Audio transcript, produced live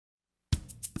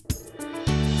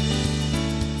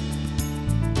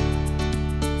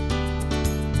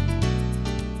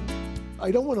I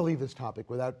don't want to leave this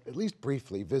topic without at least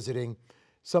briefly visiting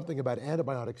something about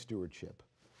antibiotic stewardship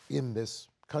in this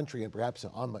country and perhaps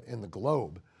in the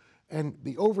globe, and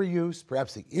the overuse,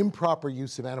 perhaps the improper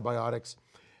use of antibiotics.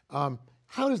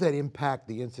 How does that impact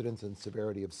the incidence and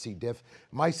severity of C. diff?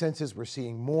 My sense is we're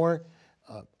seeing more.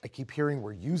 I keep hearing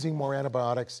we're using more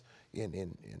antibiotics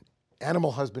in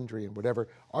animal husbandry and whatever.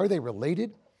 Are they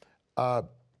related? Are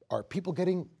people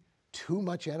getting too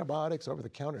much antibiotics over the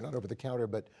counter, not over the counter,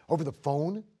 but over the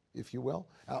phone, if you will,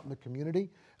 out in the community?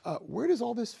 Where does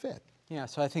all this fit? Yeah,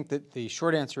 so I think that the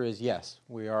short answer is yes.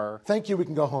 We are. Thank you, we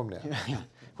can go home now.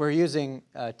 We're using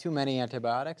too many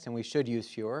antibiotics, and we should use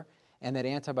fewer, and that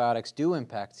antibiotics do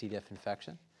impact C. diff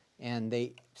infection, and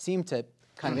they seem to,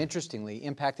 kind of interestingly,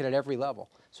 impact it at every level.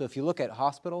 So if you look at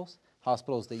hospitals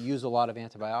that use a lot of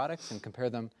antibiotics and compare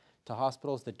them to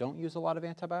hospitals that don't use a lot of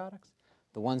antibiotics,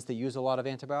 the ones that use a lot of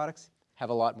antibiotics have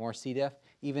a lot more C. diff,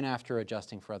 even after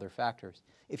adjusting for other factors.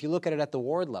 If you look at it at the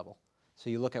ward level, so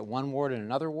you look at one ward and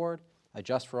another ward,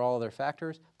 adjust for all other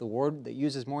factors, the ward that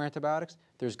uses more antibiotics,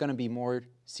 there's going to be more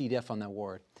C. diff on that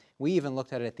ward. We even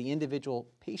looked at it at the individual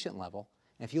patient level.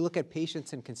 And if you look at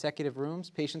patients in consecutive rooms,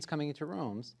 patients coming into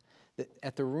rooms,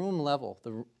 at the room level,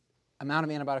 the amount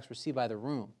of antibiotics received by the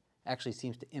room actually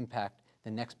seems to impact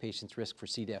the next patient's risk for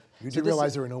C. diff. You do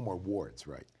realize there are no more wards,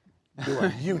 right? There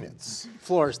are units.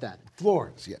 Floors then.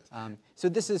 Floors, yes. So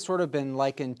this has sort of been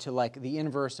likened to like the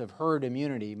inverse of herd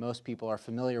immunity. Most people are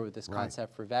familiar with this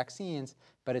concept for vaccines,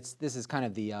 but this is kind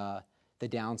of the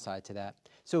downside to that.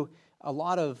 So a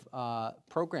lot of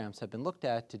programs have been looked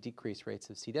at to decrease rates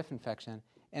of C. diff infection,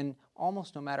 and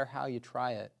almost no matter how you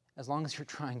try it, as long as you're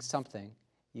trying something,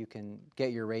 you can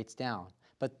get your rates down.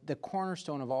 But the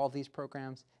cornerstone of all of these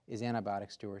programs is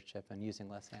antibiotic stewardship and using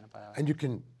less antibiotics. And you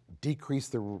can decrease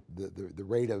the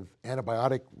rate of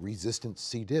antibiotic-resistant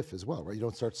C. diff as well, right? You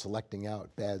don't start selecting out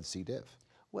bad C. diff.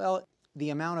 Well,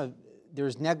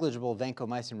 there's negligible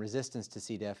vancomycin resistance to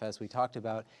C. diff, as we talked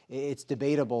about. It's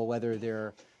debatable whether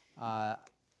there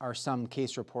are some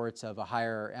case reports of a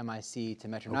higher MIC to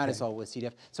metronidazole with C.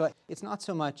 diff. So it's not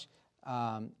so much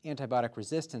antibiotic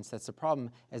resistance that's the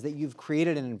problem, as that you've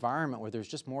created an environment where there's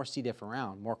just more C. diff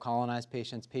around, more colonized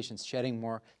patients, patients shedding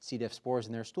more C. diff spores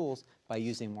in their stools by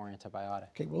using more antibiotic.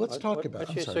 Okay, well, let's talk about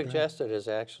what you suggested has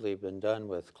actually been done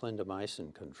with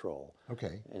clindamycin control.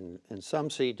 Okay. And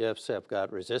some C. diffs have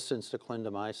got resistance to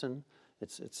clindamycin.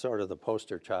 It's sort of the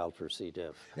poster child for C.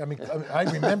 diff. Yeah, I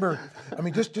remember,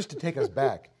 just to take us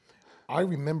back, I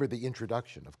remember the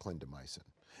introduction of clindamycin.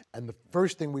 And the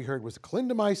first thing we heard was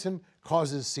clindamycin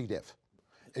causes C. diff.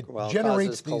 It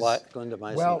generates these.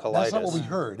 Clindamycin well, colitis. that's not what we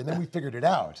heard, and then we figured it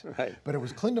out. Right. But it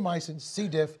was clindamycin, C.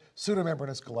 diff,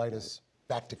 pseudomembranous colitis,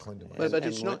 back to clindamycin. But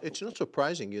it's not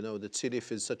surprising, you know, that C.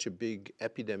 diff is such a big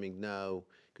epidemic now,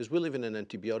 because we live in an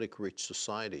antibiotic-rich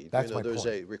society. That's my there's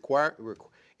point.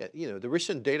 The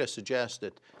recent data suggests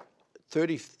that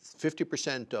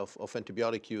 50% of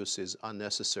antibiotic use is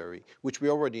unnecessary, which we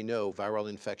already know, viral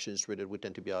infections treated with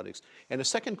antibiotics. And a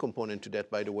second component to that,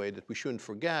 by the way, that we shouldn't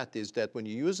forget is that when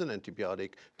you use an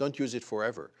antibiotic, don't use it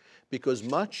forever. Because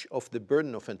much of the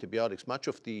burden of antibiotics, much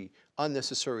of the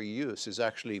unnecessary use is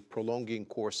actually prolonging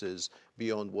courses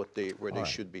beyond where they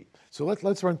should be. So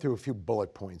let's run through a few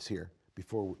bullet points here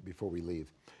before we leave.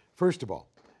 First of all,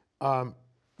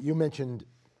 you mentioned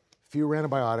fewer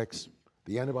antibiotics.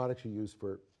 The antibiotics are used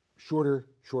for shorter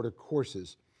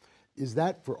courses. Is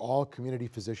that for all community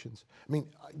physicians? I mean,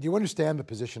 do you understand the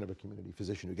position of a community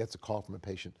physician who gets a call from a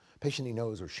patient he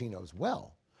knows or she knows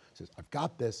well, says, I've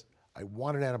got this, I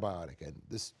want an antibiotic, and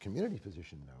this community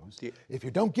physician knows if you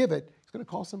don't give it, he's going to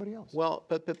call somebody else. Well,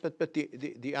 but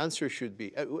the answer should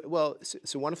be,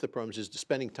 so one of the problems is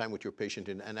spending time with your patient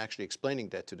and actually explaining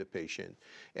that to the patient.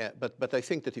 But I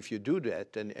think that if you do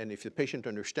that, and if the patient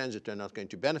understands that they're not going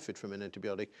to benefit from an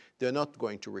antibiotic, they're not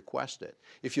going to request it.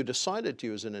 If you decided to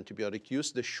use an antibiotic,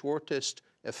 use the shortest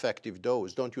effective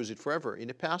dose. Don't use it forever. In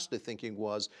the past, the thinking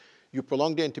was, you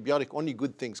prolong the antibiotic, only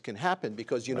good things can happen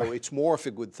because, you know, it's more of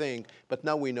a good thing. But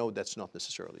now we know that's not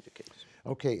necessarily the case.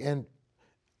 Okay, and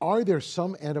are there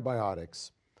some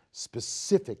antibiotics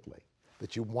specifically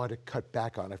that you want to cut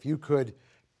back on? If you could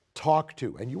talk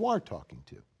to, and you are talking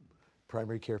to,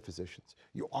 primary care physicians,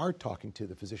 you are talking to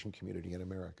the physician community in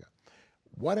America,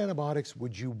 what antibiotics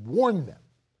would you warn them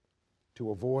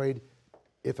to avoid,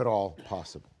 if at all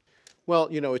possible? Well,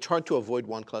 you know, it's hard to avoid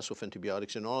one class of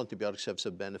antibiotics, and all antibiotics have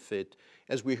some benefit.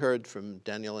 As we heard from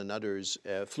Daniel and others,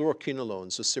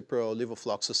 fluoroquinolones, so Cipro,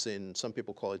 levofloxacin, some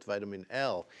people call it vitamin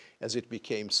L, as it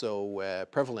became so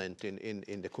prevalent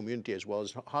in the community as well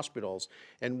as hospitals.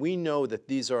 And we know that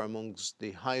these are amongst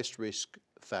the highest risk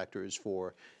factors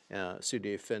for C.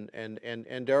 diff. And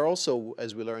there are also,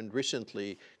 as we learned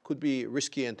recently, could be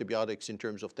risky antibiotics in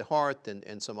terms of the heart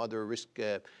and some other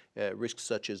risks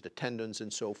such as the tendons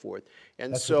and so forth.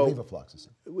 And that's so with levofloxacin.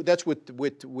 that's with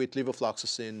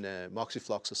levofloxacin,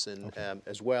 moxifloxacin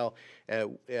as well.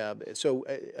 So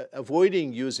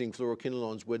avoiding using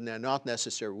fluoroquinolones when they're not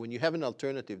necessary, when you have an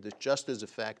alternative that's just as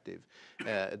effective,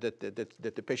 that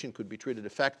the patient could be treated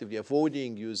effectively,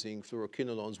 avoiding using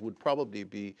fluoroquinolones would probably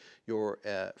be your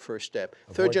first step.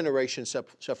 Third generation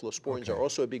cephalosporins are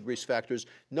also a big risk factors.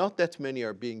 Not that many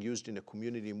are being used in the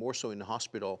community, more so in the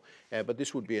hospital, but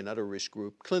this would be another risk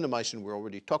group. Clindamycin we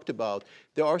already talked about.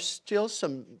 There are still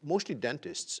some, mostly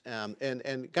dentists and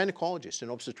gynecologists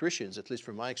and obstetricians, at least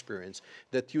from my experience,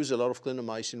 that use a lot of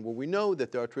clindamycin where we know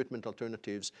that there are treatment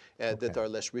alternatives that are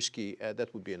less risky.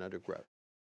 That would be another route.